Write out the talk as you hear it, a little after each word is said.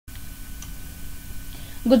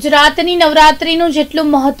गुजरातनी नवरात्रीनुं जेटलुं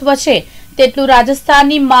महत्व छे तेटलुं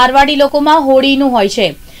राजस्थाननी मारवाड़ी लोकोमां होळीनुं होय छे।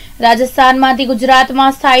 राजस्थानमांथी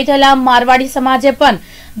गुजरातमां स्थायी थયેલા मारवाड़ी समाजे पण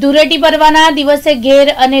धूळेटी पर्वना दिवसे घेर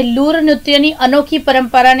अने लूर नृत्यनी अनोखी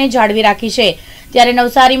परंपराने जाळवी राखी छे। त्यारे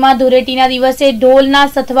नवसारीमां धूळेटीना दिवसे ढोलना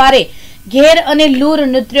सथवारे घेर अने लूर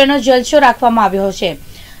नृत्यनो जलसो राखवामां आव्यो छे।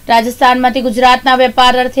 राजस्थानमांथी गुजरातना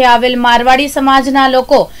वेपार अर्थे आवेल मारवाड़ी समाजना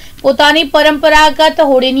लोको पोतानी परंपरागत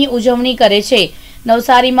होळीनी उजवणी करे छे।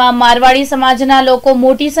 नवसारीमां मारवाड़ी समाजना लोको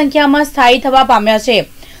मोटी संख्यामां स्थायी थवा पाम्या छे।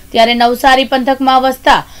 त्यारे नवसारी पंथकमां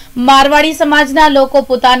वसता मारवाड़ी समाजना लोको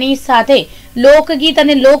पोतानी साथे लोकगीत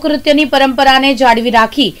अने लोकनृत्यनी परंपराने जाळवी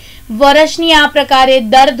राखी वर्षनी आ प्रकारे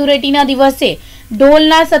दर धूळेटीना दिवसे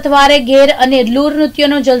ढोलना सथवारे घेर अने लूर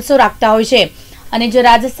नृत्यनो जलसो राखता होय छे। अने जो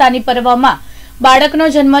राजस्थानी पर्वमां बाळकनो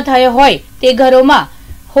जन्म थयो होय ते घरोमां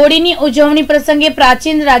होळीनी उजवणी प्रसंगे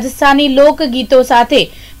प्राचीन राजस्थानी लोकगीतो साथे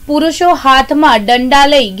पुरुषो हाथमां दंडा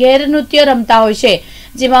लई घेर नृत्य रमता होय छे,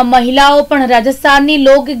 जेमां महिलाओ पण राजस्थाननी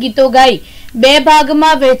लोकगीतो गाई बे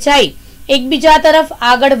भागमां वहेंचाई एकबीजा तरफ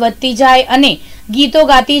आगळ वधती जाय अने गीतो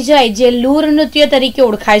गाती जाय, जे लूर नृत्य तरीके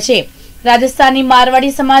ओळखाय छे। राजस्थानी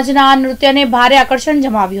मारवाड़ी समाजना आ नृत्यने भारे आकर्षण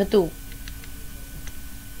जमाव्युं हतुं।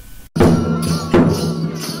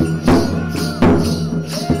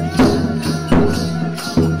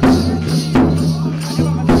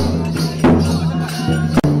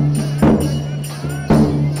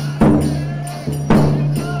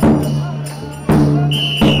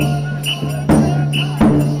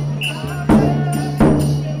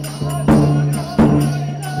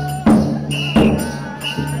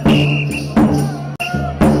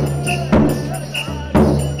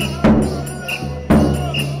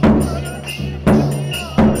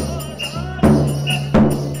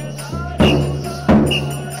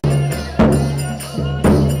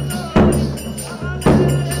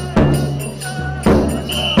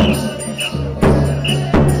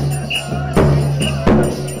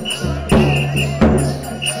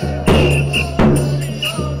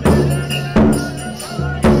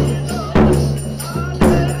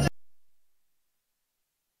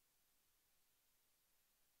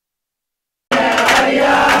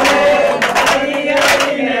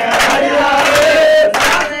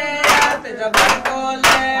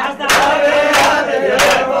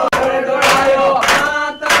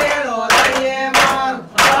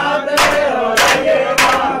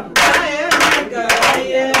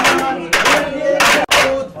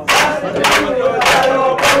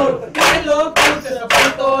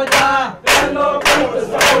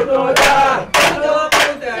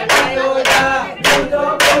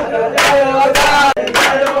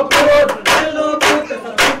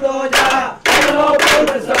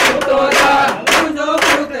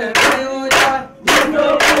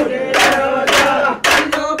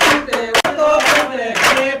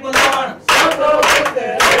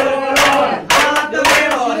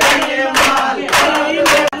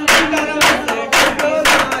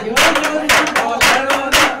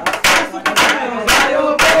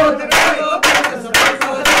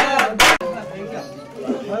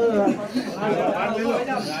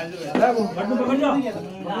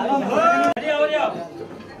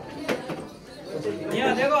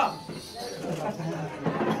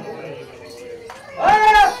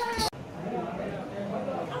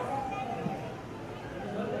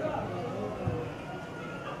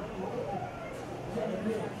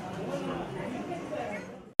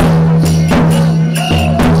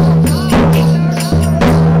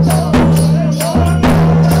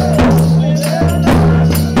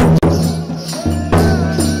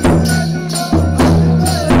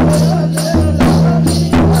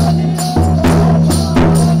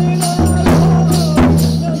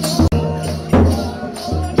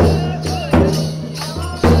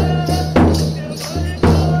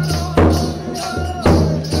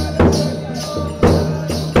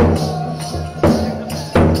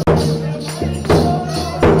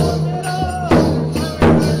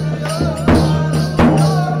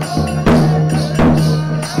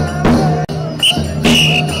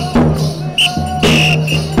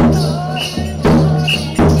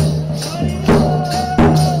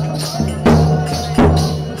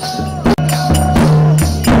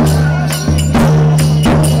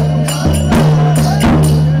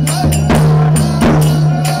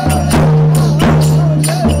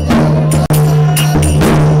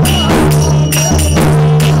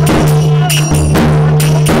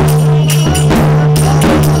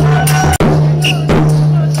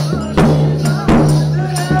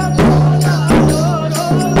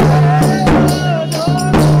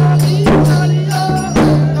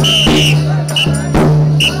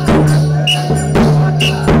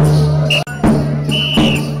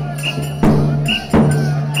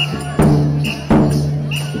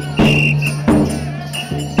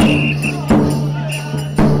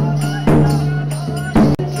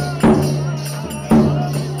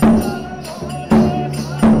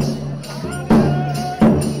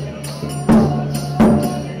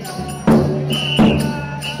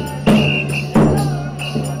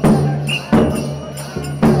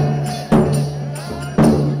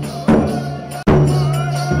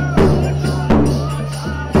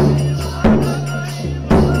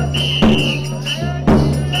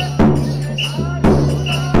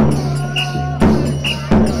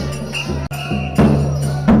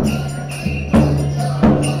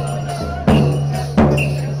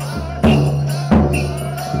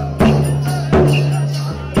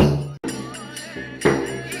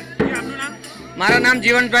 नाम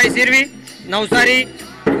जीवन भाई सिरवी नवसारी।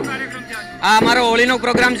 आ हमारो होली नो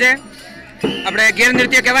प्रोग्राम है अपने गैर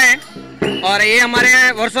नृत्य कहवाय और ये हमारे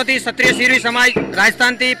वर्षों थी क्षत्रिय सिरवी समाज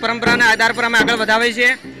राजस्थान थी परंपरा आधार पर अमे आगळ वधावे छे।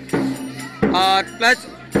 और प्लस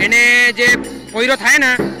एने जे पोयरो थाय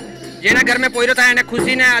ने जेना घर में पोयरो थाय एने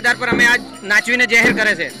खुशी ने आधार पर अमे आज नाचवीने जाहिर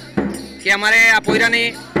करे छे कि हमारे आ पोयरानी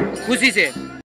खुशी से।